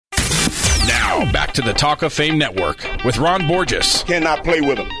Now, back to the Talk of Fame Network with Ron Borges. Cannot play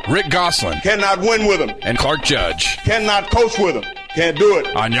with him. Rick Gosselin. Cannot win with him. And Clark Judge. Cannot coach with him. Can't do it.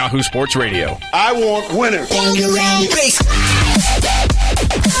 On Yahoo Sports Radio. I want winners.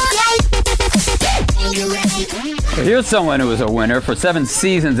 Here's someone who was a winner. For 7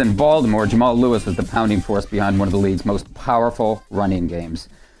 seasons in Baltimore, Jamal Lewis was the pounding force behind one of the league's most powerful running games.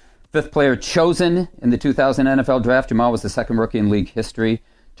 5th player chosen in the 2000 NFL Draft, Jamal was the second rookie in league history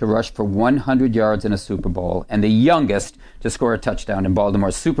to rush for 100 yards in a Super Bowl and the youngest to score a touchdown in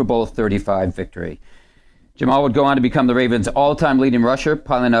Baltimore's Super Bowl 35 victory. Jamal would go on to become the Ravens' all-time leading rusher,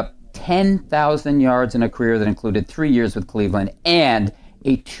 piling up 10,000 yards in a career that included 3 years with Cleveland and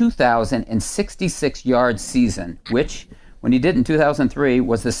a 2,066-yard season, which, when he did in 2003,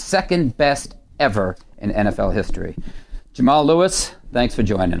 was the second best ever in NFL history. Jamal Lewis, thanks for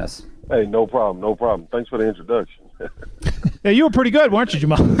joining us. Hey, no problem. Thanks for the introduction. Yeah, you were pretty good, weren't you,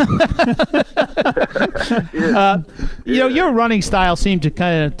 Jamal? Your running style seemed to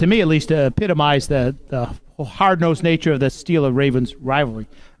kind of, to me at least, epitomize the hard-nosed nature of the Steelers-Ravens rivalry.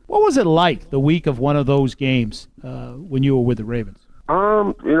 What was it like the week of one of those games when you were with the Ravens? It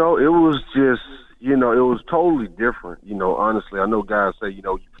was just, it was totally different. Honestly, I know guys say, you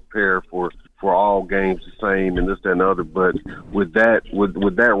prepare for all games the same and this, that, and the other. But with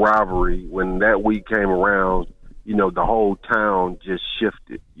that rivalry, when that week came around, the whole town just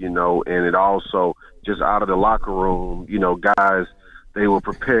shifted, and it also just out of the locker room, guys, they were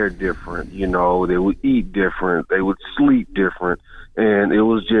prepared different, they would eat different, they would sleep different. And it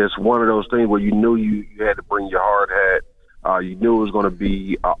was just one of those things where you knew you had to bring your hard hat. You knew it was going to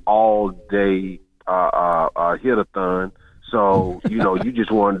be an all-day hit-a-thon. So, you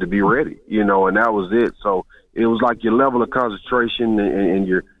just wanted to be ready, and that was it. So it was like your level of concentration and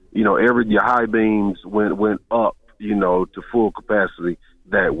your, your high beams went up, to full capacity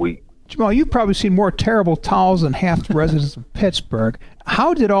that week. Jamal, you've probably seen more terrible towels than half the residents of Pittsburgh.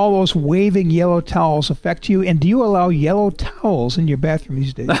 How did all those waving yellow towels affect you, and do you allow yellow towels in your bathroom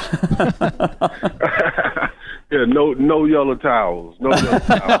these days? Yeah, no yellow towels. No yellow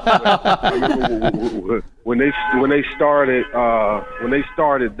towels. I remember when they started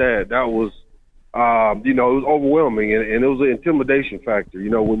that was it was overwhelming and it was an intimidation factor.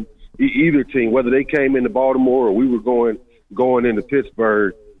 When either team, whether they came into Baltimore or we were going into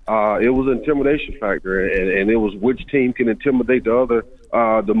Pittsburgh, it was an intimidation factor, and it was which team can intimidate the other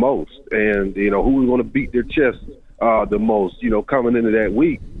the most, and who was going to beat their chest the most. Coming into that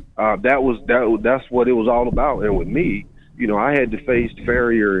week. That's what it was all about. And with me, I had to face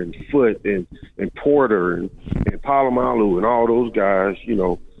Farrier and Foote and Porter and Palomalu and all those guys,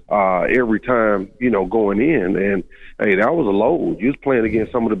 every time, going in. And, hey, that was a load. You was playing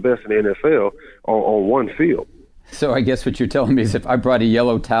against some of the best in the NFL on one field. So I guess what you're telling me is if I brought a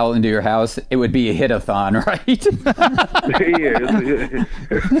yellow towel into your house, it would be a hit-a-thon, right?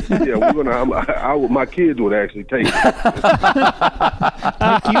 Yeah. My kids would actually take it.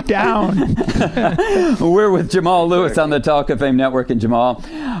 Take you down. We're with Jamal Lewis on the Talk of Fame Network. And Jamal,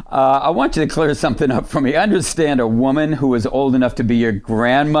 I want you to clear something up for me. I understand a woman who was old enough to be your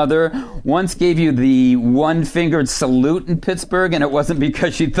grandmother once gave you the one-fingered salute in Pittsburgh, and it wasn't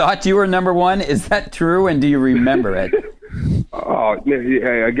because she thought you were number one. Is that true, and do you remember it? Oh,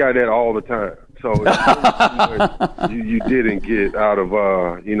 hey, I got that all the time. So you didn't get out of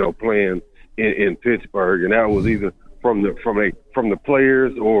playing in Pittsburgh, and that was either from the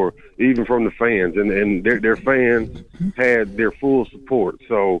players or even from the fans, and their fans had their full support.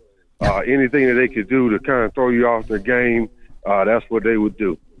 So anything that they could do to kind of throw you off their game, that's what they would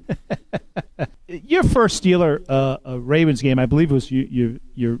do. Your first Steeler Ravens game, I believe, was your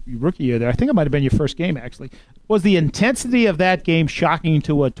rookie year there. I think it might have been your first game, actually. Was the intensity of that game shocking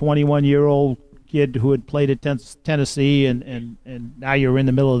to a 21-year-old kid who had played at Tennessee, and now you're in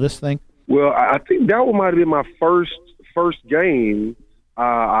the middle of this thing? Well, I think that might have been my first game.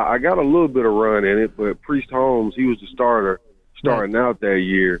 I got a little bit of run in it, but Priest Holmes, he was the starter starting out that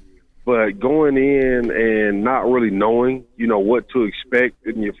year. But going in and not really knowing, what to expect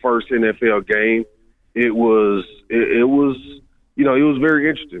in your first NFL game, it was very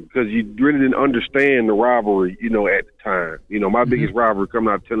interesting because you really didn't understand the rivalry, at the time. My biggest rivalry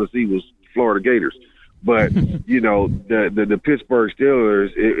coming out of Tennessee was Florida Gators. But, the Pittsburgh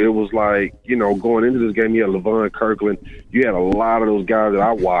Steelers, it was like, going into this game, you had LaVon Kirkland. You had a lot of those guys that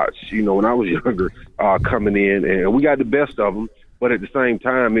I watched, when I was younger, coming in. And we got the best of them. But at the same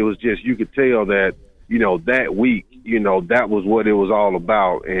time, it was just, you could tell that, that week, that was what it was all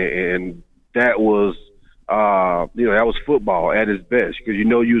about. And that was, that was football at its best because you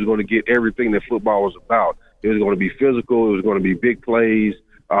was going to get everything that football was about. It was going to be physical. It was going to be big plays.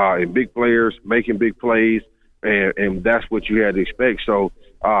 and big players making big plays, and that's what you had to expect. So,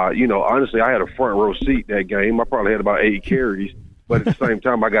 honestly, I had a front row seat that game. I probably had about 8 carries, but at the same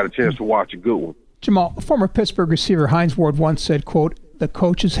time, I got a chance to watch a good one. Jamal, former Pittsburgh receiver Hines Ward once said, quote, "The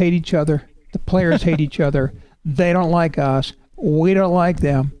coaches hate each other. The players hate each other. They don't like us. We don't like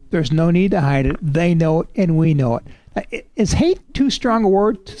them. There's no need to hide it. They know it, and we know it." Is hate too strong a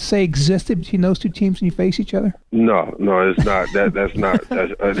word to say existed between those two teams when you face each other? No, it's not.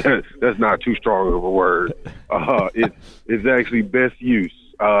 That's not too strong of a word. It's actually best use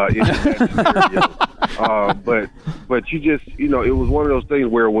in that scenario. But you just, it was one of those things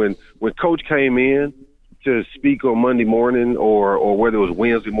where when Coach came in to speak on Monday morning or whether it was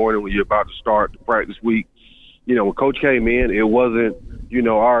Wednesday morning when you're about to start the practice week, when Coach came in, it wasn't,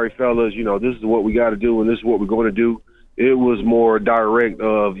 all right, fellas, this is what we got to do and this is what we're going to do. It was more direct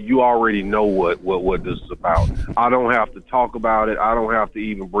of, you already know what this is about. I don't have to talk about it. I don't have to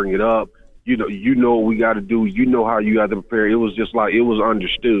even bring it up. You know what we got to do. You know how you got to prepare. It was just like, it was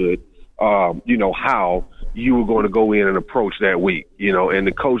understood, how you were going to go in and approach that week, and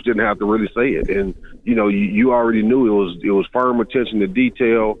the coach didn't have to really say it. And, you already knew it was firm attention to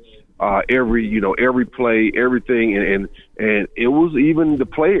detail. Every play, everything, and it was even the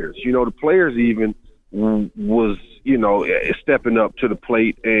players. The players even was stepping up to the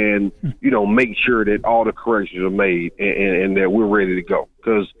plate and make sure that all the corrections are made and that we're ready to go,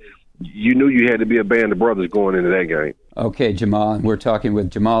 because you knew you had to be a band of brothers going into that game. Okay, Jamal, we're talking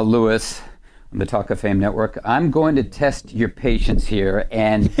with Jamal Lewis on the Talk of Fame Network. I'm going to test your patience here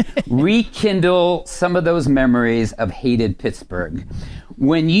and rekindle some of those memories of hated Pittsburgh.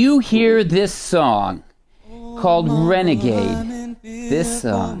 When you hear this song called Renegade, this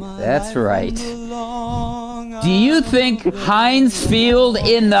song, that's right. Do you think Heinz Field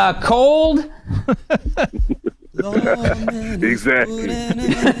in the cold? Exactly.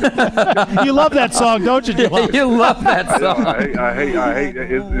 You love that song, don't you, Jamal? You love that song. I hate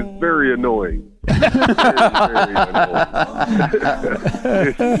it. It's very annoying. It's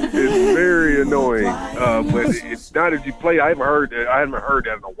very annoying. But it's not as you play. I haven't heard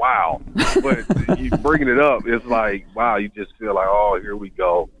that in a while. But you bringing it up, it's like, wow, you just feel like, oh, here we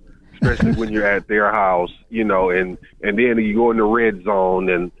go. Especially when you're at their house, and then you go in the red zone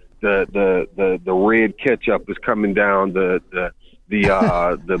and the red ketchup is coming down the big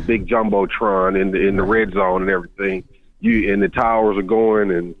jumbotron in the red zone and everything. And the towers are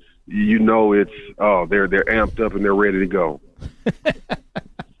going and they're amped up and they're ready to go.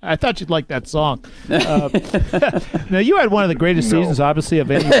 I thought you'd like that song. Now, you had one of the greatest seasons, obviously,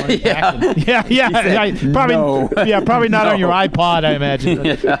 of anyone. Probably not on your iPod, I imagine.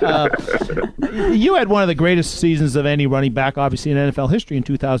 You had one of the greatest seasons of any running back, obviously, in NFL history in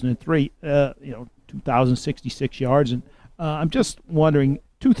 2003. 2,066 yards, and I'm just wondering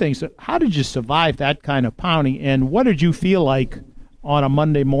two things: how did you survive that kind of pounding, and what did you feel like on a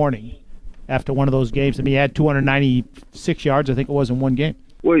Monday morning after one of those games? I mean, you had 296 yards, I think it was, in one game.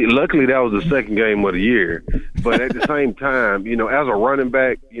 Well, luckily that was the second game of the year. But at the same time, as a running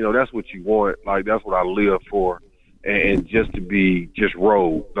back, that's what you want. Like, that's what I live for. And just to be just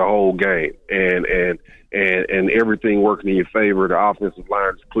roll the whole game and everything working in your favor. The offensive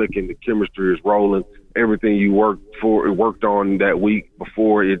line is clicking, the chemistry is rolling. Everything you worked on that week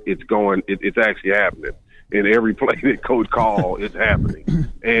before it's going, it's actually happening. And every play that coach called, it's happening.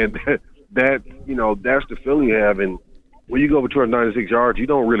 And that's the feeling you have. And when you go over 296 yards, you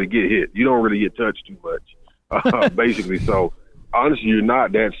don't really get hit. You don't really get touched too much, basically. So, honestly, you're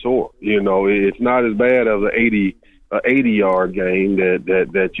not that sore. It's not as bad as an 80-yard game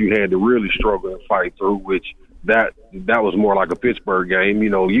that you had to really struggle and fight through, which that was more like a Pittsburgh game.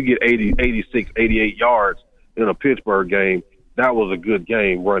 You get 80, 86, 88 yards in a Pittsburgh game. That was a good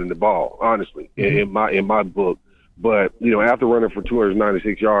game running the ball, honestly, in my book. But, after running for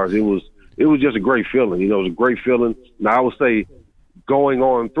 296 yards, it was just a great feeling. It was a great feeling. Now, I would say going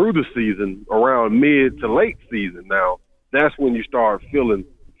on through the season, around mid to late season now, that's when you start feeling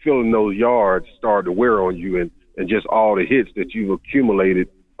those yards start to wear on you and just all the hits that you've accumulated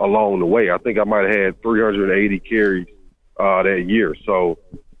along the way. I think I might have had 380 carries that year. So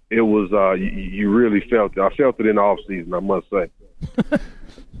it was you really felt it. I felt it in the offseason, I must say.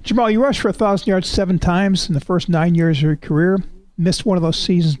 Jamal, you rushed for 1,000 yards 7 times in the first 9 years of your career. Missed one of those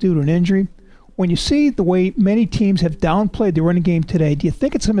seasons due to an injury. When you see the way many teams have downplayed the running game today, do you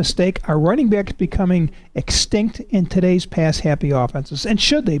think it's a mistake? Are running backs becoming extinct in today's pass-happy offenses, and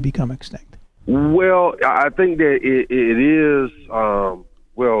should they become extinct? Well, I think that it is. I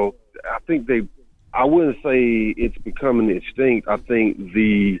think I wouldn't say it's becoming extinct. I think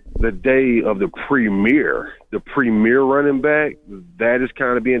the day of the premier running back, that is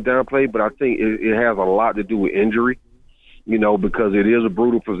kind of being downplayed, but I think it has a lot to do with injury, because it is a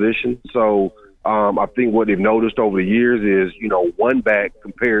brutal position. So I think what they've noticed over the years is, one back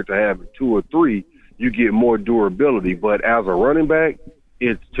compared to having two or three, you get more durability. But as a running back,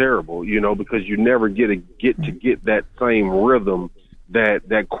 it's terrible, because you never get that same rhythm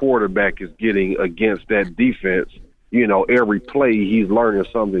that quarterback is getting against that defense. Every play he's learning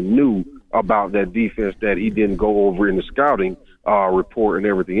something new about that defense that he didn't go over in the scouting report and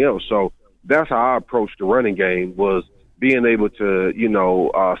everything else. So that's how I approached the running game, was being able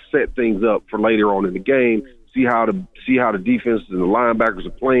to, set things up for later on in the game, see how the defenses and the linebackers are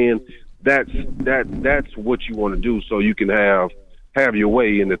playing. That's what you want to do, so you can have your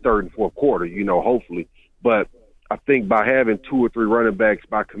way in the third and fourth quarter, hopefully. But I think by having two or three running backs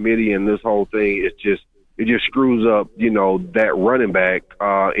by committee and this whole thing, it just screws up, that running back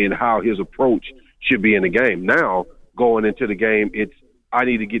and how his approach should be in the game. Now, going into the game, I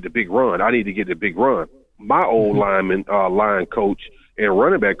need to get the big run. My old line coach and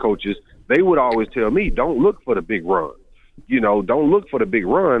running back coaches, they would always tell me, don't look for the big run. Don't look for the big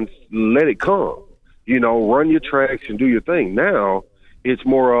runs. Let it come. Run your tracks and do your thing. Now, it's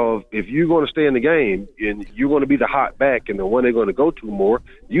more of, if you're going to stay in the game and you're going to be the hot back and the one they're going to go to more,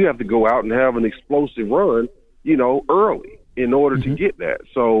 you have to go out and have an explosive run, early in order to get that.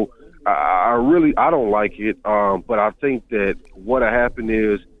 So I don't like it. But I think that what happened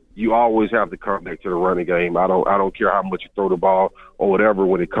is you always have to come back to the running game. I don't care how much you throw the ball or whatever.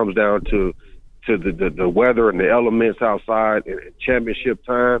 When it comes down to the weather and the elements outside and championship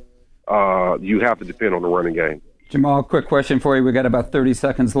time, you have to depend on the running game. Jamal, quick question for you. We got about 30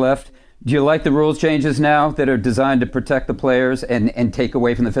 seconds left. Do you like the rules changes now that are designed to protect the players and take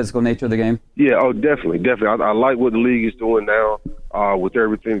away from the physical nature of the game? Yeah, definitely. I like what the league is doing now with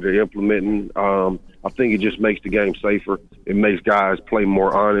everything they're implementing. I think it just makes the game safer. It makes guys play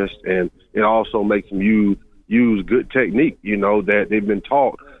more honest, and it also makes them use good technique, that they've been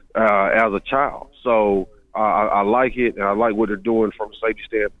taught as a child. So I like it, and I like what they're doing from a safety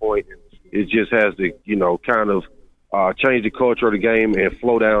standpoint. It just has to, kind of change the culture of the game and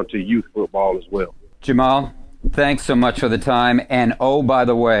flow down to youth football as well. Jamal, thanks so much for the time. And oh, by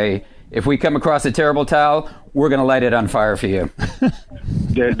the way, if we come across a terrible towel, we're going to light it on fire for you.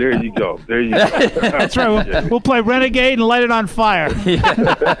 There you go. That's right. We'll play Renegade and light it on fire.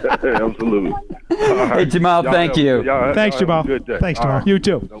 Absolutely. Right. Hey, Jamal, thank you. Thanks, Jamal. Good day. Thanks, Jamal. You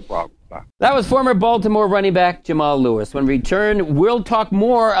too. No problem. Bye. That was former Baltimore running back Jamal Lewis. When we return, we'll talk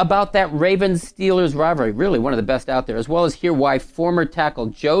more about that Ravens-Steelers rivalry, really one of the best out there, as well as hear why former tackle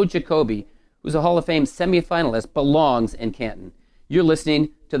Joe Jacoby, who's a Hall of Fame semifinalist, belongs in Canton. You're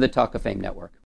listening to the Talk of Fame Network.